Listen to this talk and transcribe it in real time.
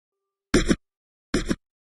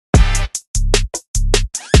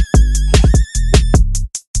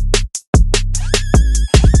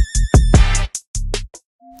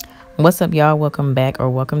What's up, y'all? Welcome back, or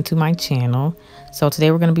welcome to my channel. So today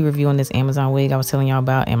we're going to be reviewing this Amazon wig I was telling y'all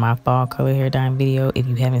about in my fall color hair dyeing video. If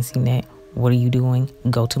you haven't seen that, what are you doing?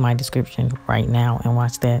 Go to my description right now and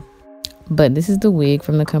watch that. But this is the wig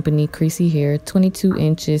from the company Creasy Hair, 22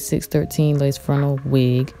 inches 613 lace frontal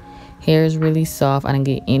wig. Hair is really soft. I didn't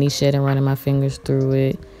get any shedding running my fingers through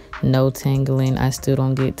it. No tangling. I still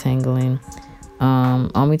don't get tangling.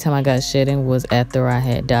 Only time I got shedding was after I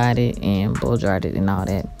had dyed it and blow dried it and all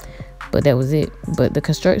that. But that was it. But the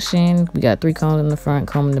construction, we got 3 combs in the front,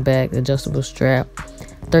 comb in the back, adjustable strap,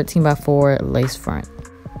 13x4 lace front.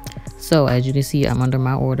 So as you can see, I'm under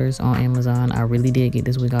my orders on Amazon. I really did get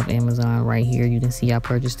this wig off Amazon right here. You can see I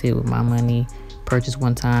purchased it with my money. Purchased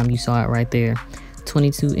one time. You saw it right there.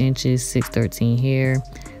 22 inches, 613 hair,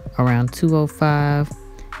 around 205.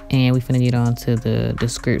 And we finna get on to the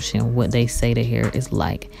description, what they say the hair is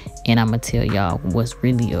like. And I'm gonna tell y'all what's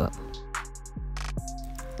really up.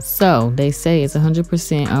 So they say it's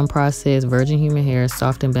 100% unprocessed virgin human hair,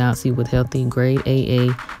 soft and bouncy with healthy grade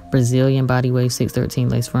AA Brazilian body wave 613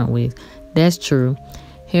 lace front wigs. That's true.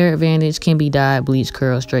 Hair advantage, can be dyed, bleached,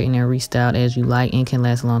 curled, straightened, and restyled as you like, and can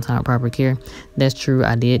last a long time with proper care. That's true.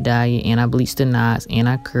 I did dye it, and I bleached the knots, and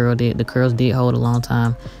I curled it. The curls did hold a long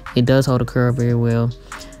time. It does hold a curl very well.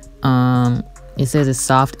 It says it's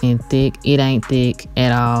soft and thick. It ain't thick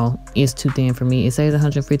at all. It's too thin for me. It says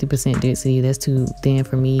 150% density. That's too thin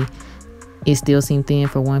for me. It still seemed thin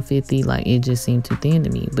for 150. Like, it just seemed too thin to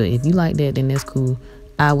me. But if you like that, then that's cool.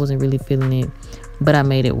 I wasn't really feeling it, but I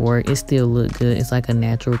made it work. It still looked good. It's like a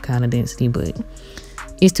natural kind of density, but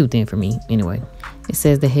it's too thin for me anyway. It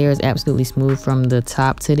says the hair is absolutely smooth from the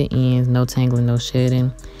top to the ends. No tangling, no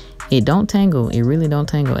shedding. It don't tangle. It really don't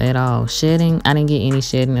tangle at all. Shedding, I didn't get any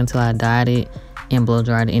shedding until I dyed it and blow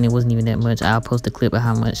dried it, and it wasn't even that much. I'll post a clip of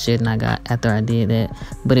how much shedding I got after I did that,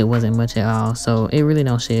 but it wasn't much at all. So it really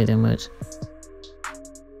don't shed that much.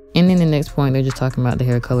 And then the next point, they're just talking about the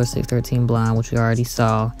hair color 613 blonde, which we already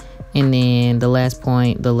saw. And then the last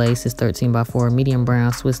point, the lace is 13x4 medium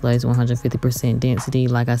brown Swiss lace, 150% density.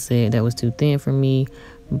 Like I said, that was too thin for me,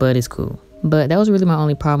 but it's cool. But that was really my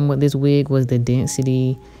only problem with this wig, was the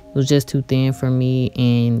density. It was just too thin for me,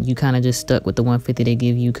 and you kind of just stuck with the 150 they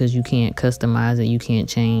give you because you can't customize it. You can't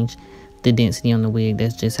change the density on the wig.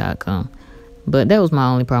 That's just how it comes. But that was my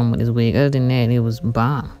only problem with this wig. Other than that, it was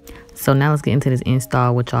bomb. So now let's get into this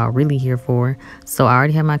install, which y'all really here for. So I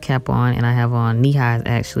already have my cap on, and I have on knee highs,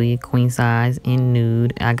 actually, queen size in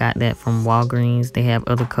nude. I got that from Walgreens. They have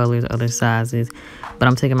other colors, other sizes. But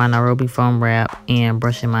I'm taking my Nairobi foam wrap and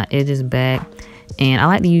brushing my edges back. And I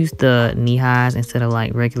like to use the knee highs instead of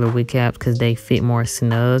like regular wig caps because they fit more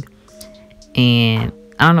snug. And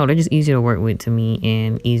I don't know, they're just easier to work with to me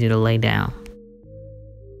and easier to lay down.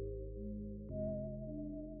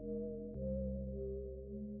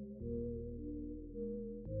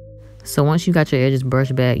 So once you got your edges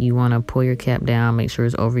brushed back, you want to pull your cap down, make sure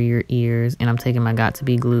it's over your ears. And I'm taking my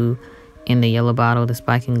Got2b glue in the yellow bottle, the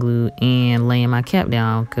spiking glue, and laying my cap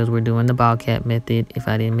down because we're doing the ball cap method. If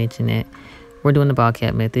I didn't mention that, we're doing the ball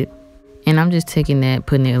cap method. And I'm just taking that,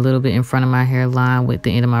 putting it a little bit in front of my hairline with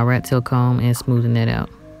the end of my rat tail comb and smoothing that out.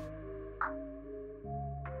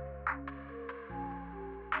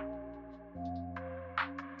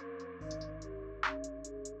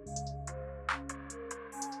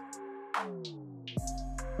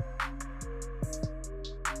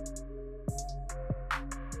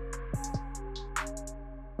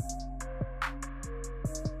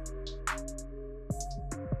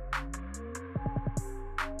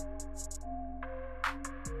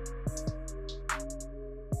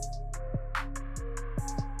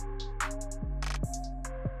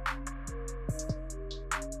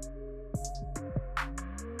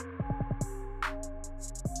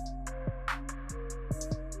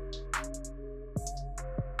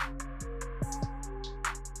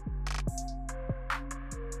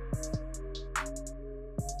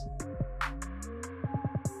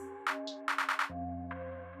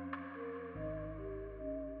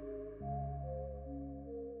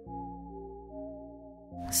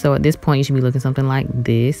 So at this point, you should be looking something like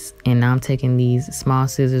this. And now I'm taking these small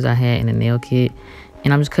scissors I had in the nail kit,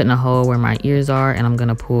 and I'm just cutting a hole where my ears are, and I'm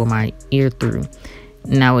gonna pull my ear through.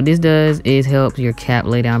 Now what this does is help your cap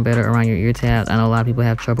lay down better around your ear tabs. I know a lot of people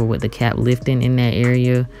have trouble with the cap lifting in that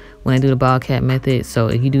area when they do the ball cap method. So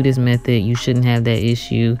if you do this method, you shouldn't have that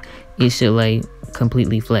issue. It should lay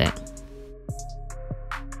completely flat.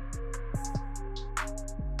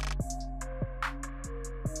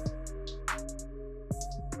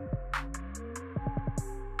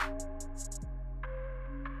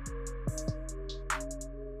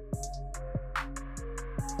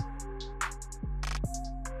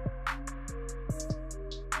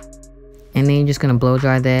 And then you're just going to blow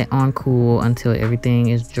dry that on cool until everything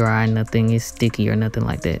is dry, nothing is sticky or nothing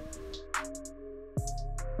like that.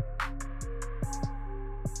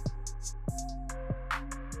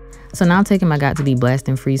 So now I'm taking my Got to Be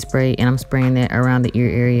Blasting Free spray and I'm spraying that around the ear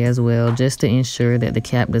area as well, just to ensure that the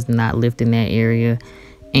cap does not lift in that area.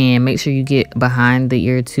 And make sure you get behind the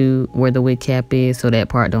ear too, where the wig cap is, so that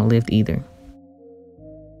part don't lift either.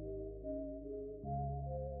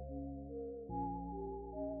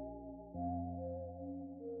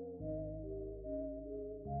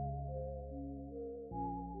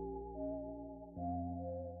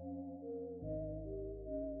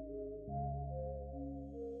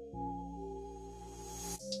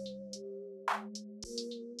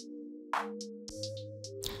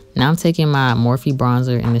 Now I'm taking my Morphe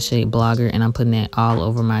bronzer in the shade Blogger and I'm putting that all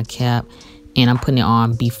over my cap, and I'm putting it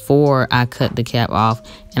on before I cut the cap off.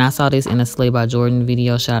 And I saw this in a Slay by Jordan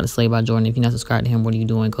video. Shout out to Slay by Jordan. If you're not subscribed to him, what are you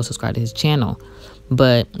doing? Go subscribe to his channel.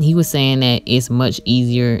 But he was saying that it's much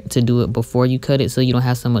easier to do it before you cut it, so you don't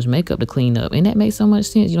have so much makeup to clean up. And that makes so much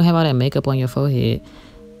sense. You don't have all that makeup on your forehead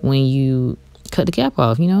when you cut the cap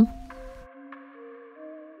off, you know?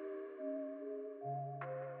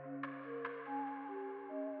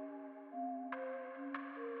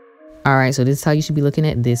 All right, so this is how you should be looking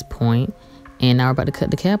at this point. And now we're about to cut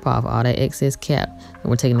the cap off, all that excess cap. And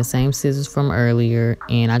we're taking the same scissors from earlier,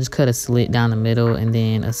 and I just cut a slit down the middle and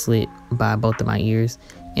then a slit by both of my ears.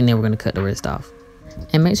 And then we're gonna cut the rest off.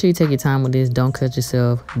 And make sure you take your time with this. Don't cut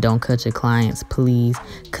yourself, don't cut your clients, please.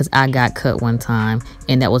 Cause I got cut one time,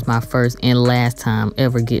 and that was my first and last time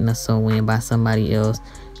ever getting a sew-in by somebody else.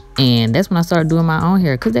 And that's when I started doing my own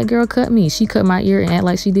hair, cause that girl cut me. She cut my ear and act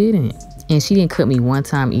like she didn't. And she didn't cut me one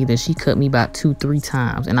time either. She cut me about 2-3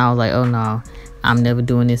 times. And I was like, oh no, I'm never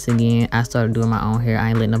doing this again. I started doing my own hair. I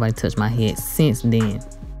ain't letting nobody touch my head since then.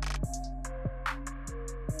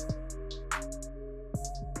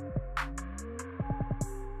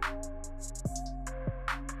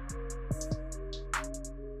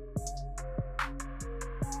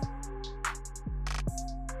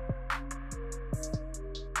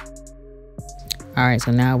 All right,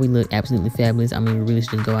 so now we look absolutely fabulous. I mean, we really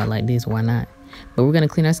should just go out like this. Why not? But we're going to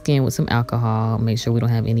clean our skin with some alcohol. Make sure we don't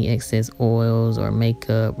have any excess oils or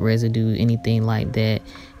makeup, residue, anything like that.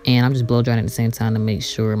 And I'm just blow drying at the same time to make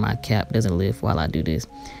sure my cap doesn't lift while I do this.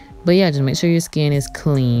 But yeah, just make sure your skin is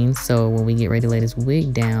clean, so when we get ready to lay this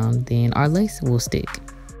wig down, then our lace will stick.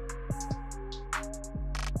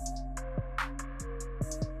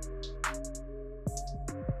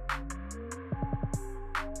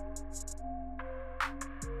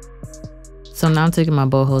 So now I'm taking my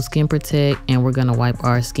boho skin protect and we're gonna wipe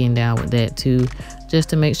our skin down with that too, just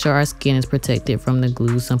to make sure our skin is protected from the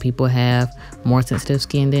glue. Some people have more sensitive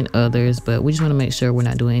skin than others, but we just wanna make sure we're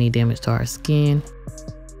not doing any damage to our skin.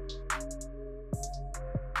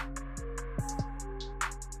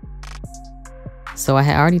 So I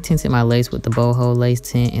had already tinted my lace with the boho lace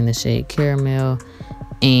tint in the shade Caramel.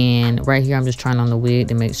 And right here, I'm just trying on the wig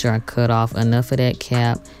to make sure I cut off enough of that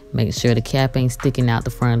cap. Make sure the cap ain't sticking out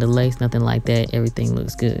the front of the lace, nothing like that. Everything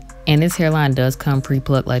looks good. And this hairline does come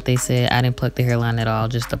pre-plucked like they said. I didn't pluck the hairline at all,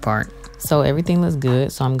 just the part. So everything looks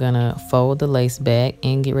good. So I'm gonna fold the lace back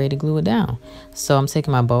and get ready to glue it down. So I'm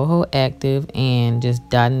taking my boho active and just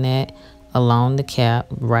dotting that along the cap,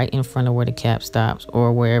 right in front of where the cap stops,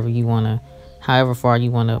 or wherever you wanna, however far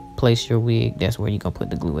you want to place your wig, that's where you're going to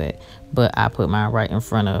put the glue at. But I put mine right in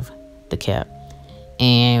front of the cap.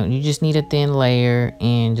 And you just need a thin layer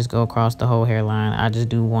and just go across the whole hairline. I just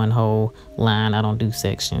do one whole line. I don't do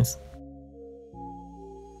sections.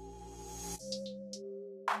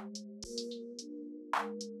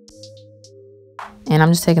 And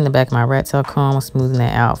I'm just taking the back of my rat tail comb, smoothing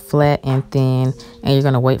that out flat and thin. And you're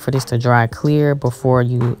going to wait for this to dry clear before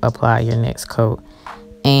you apply your next coat.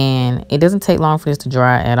 And it doesn't take long for this to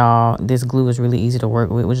dry at all. This glue is really easy to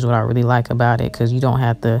work with, which is what I really like about it, because you don't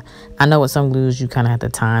have to, I know with some glues you kind of have to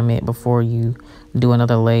time it before you do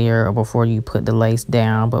another layer or before you put the lace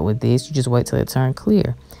down, but with this you just wait till it turns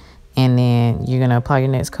clear and then you're gonna apply your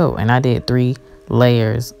next coat. And I did 3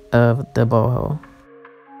 layers of the boho.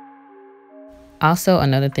 Also,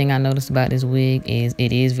 another thing I noticed about this wig is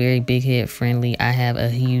it is very big head friendly. I have a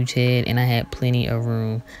huge head and I had plenty of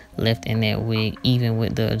room left in that wig, even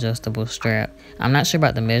with the adjustable strap. I'm not sure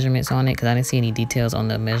about the measurements on it because I didn't see any details on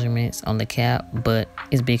the measurements on the cap, but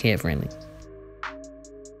it's big head friendly.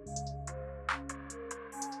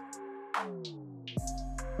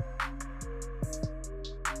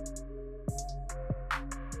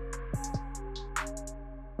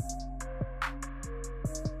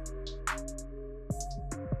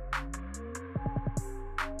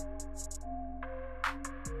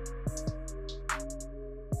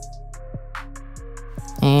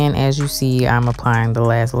 And as you see, I'm applying the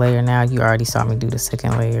last layer now. You already saw me do the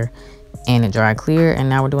second layer and it dried clear, and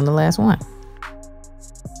now we're doing the last one.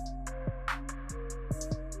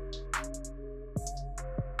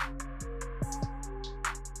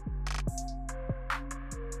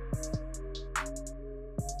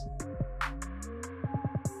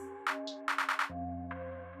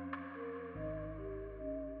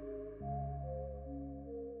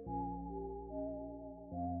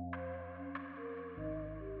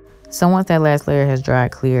 So once that last layer has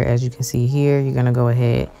dried clear, as you can see here, you're gonna go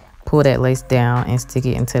ahead, pull that lace down and stick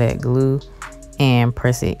it into that glue and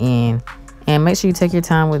press it in. And make sure you take your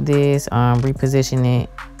time with this, reposition it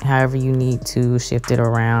however you need to, shift it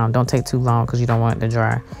around. Don't take too long because you don't want it to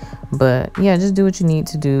dry. But yeah, just do what you need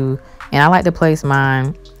to do. And I like to place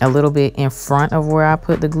mine a little bit in front of where I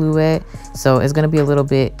put the glue at. So it's gonna be a little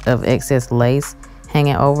bit of excess lace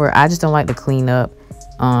hanging over. I just don't like to clean up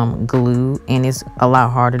glue, and it's a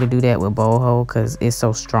lot harder to do that with boho because it's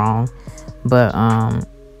so strong. But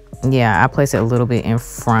yeah, I place it a little bit in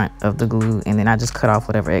front of the glue, and then I just cut off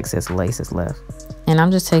whatever excess lace is left. And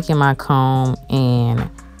I'm just taking my comb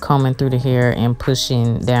and combing through the hair and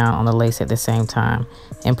pushing down on the lace at the same time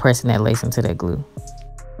and pressing that lace into that glue.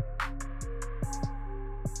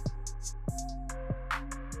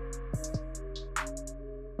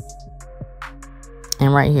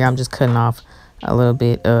 And right here, I'm just cutting off a little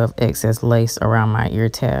bit of excess lace around my ear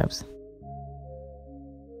tabs.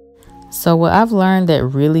 So what I've learned that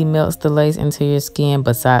really melts the lace into your skin,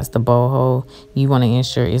 besides the boho, you want to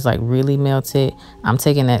ensure it's like really melted. I'm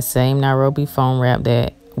taking that same Nairobi foam wrap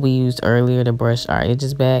that we used earlier to brush our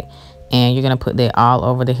edges back, and you're going to put that all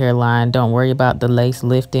over the hairline. Don't worry about the lace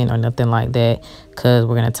lifting or nothing like that, because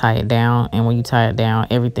we're going to tie it down, and when you tie it down,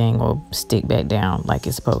 everything will stick back down like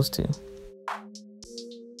it's supposed to.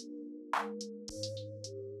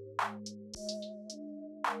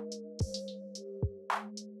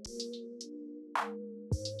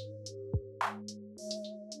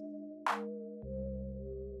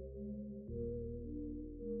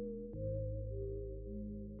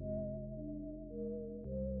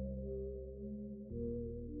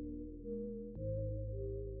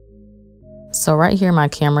 So right here my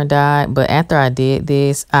camera died, but after I did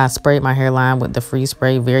this, I sprayed my hairline with the freeze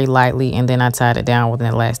spray very lightly, and then I tied it down with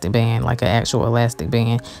an elastic band, like an actual elastic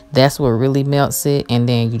band. That's what really melts it, and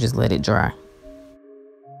then you just let it dry.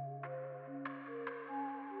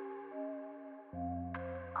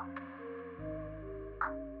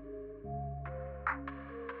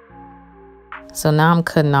 So now I'm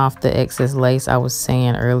cutting off the excess lace I was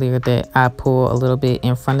saying earlier that I pull a little bit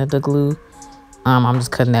in front of the glue. I'm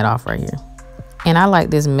just cutting that off right here. And I like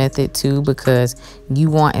this method too because you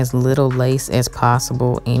want as little lace as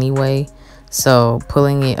possible anyway. So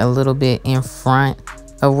pulling it a little bit in front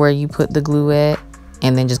of where you put the glue at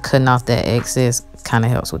and then just cutting off that excess kind of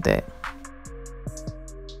helps with that.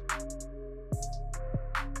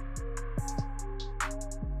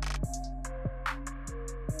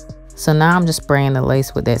 So now I'm just spraying the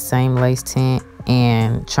lace with that same lace tint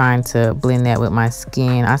and trying to blend that with my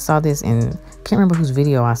skin. I saw this in, can't remember whose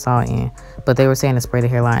video I saw it in, but they were saying to spray the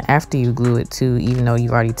hairline after you glue it too, even though you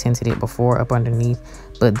already tinted it before up underneath.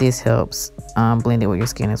 But this helps blend it with your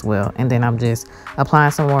skin as well. And then I'm just applying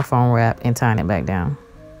some more foam wrap and tying it back down.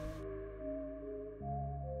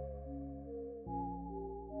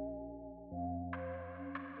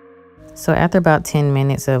 So after about 10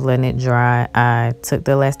 minutes of letting it dry, I took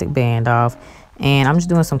the elastic band off, and I'm just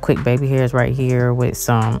doing some quick baby hairs right here with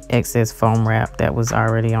some excess foam wrap that was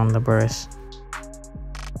already on the brush.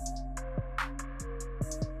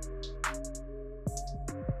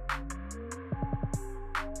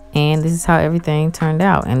 And this is how everything turned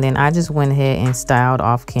out. And then I just went ahead and styled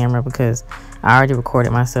off camera because I already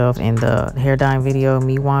recorded myself in the hair dyeing video,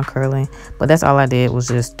 me wand curling. But that's all I did, was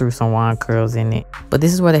just threw some wand curls in it. But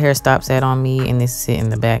this is where the hair stops at on me, and this is it in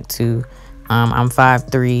the back too. I'm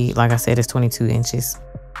 5'3", like I said, it's 22 inches.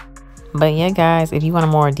 But yeah guys, if you want a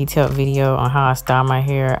more detailed video on how I style my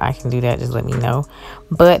hair, I can do that, just let me know.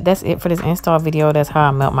 But that's it for this install video. That's how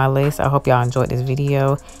I melt my lace. I hope y'all enjoyed this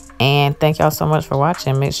video, and thank y'all so much for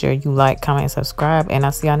watching. Make sure you like, comment, and subscribe, and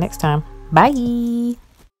I'll see y'all next time. Bye.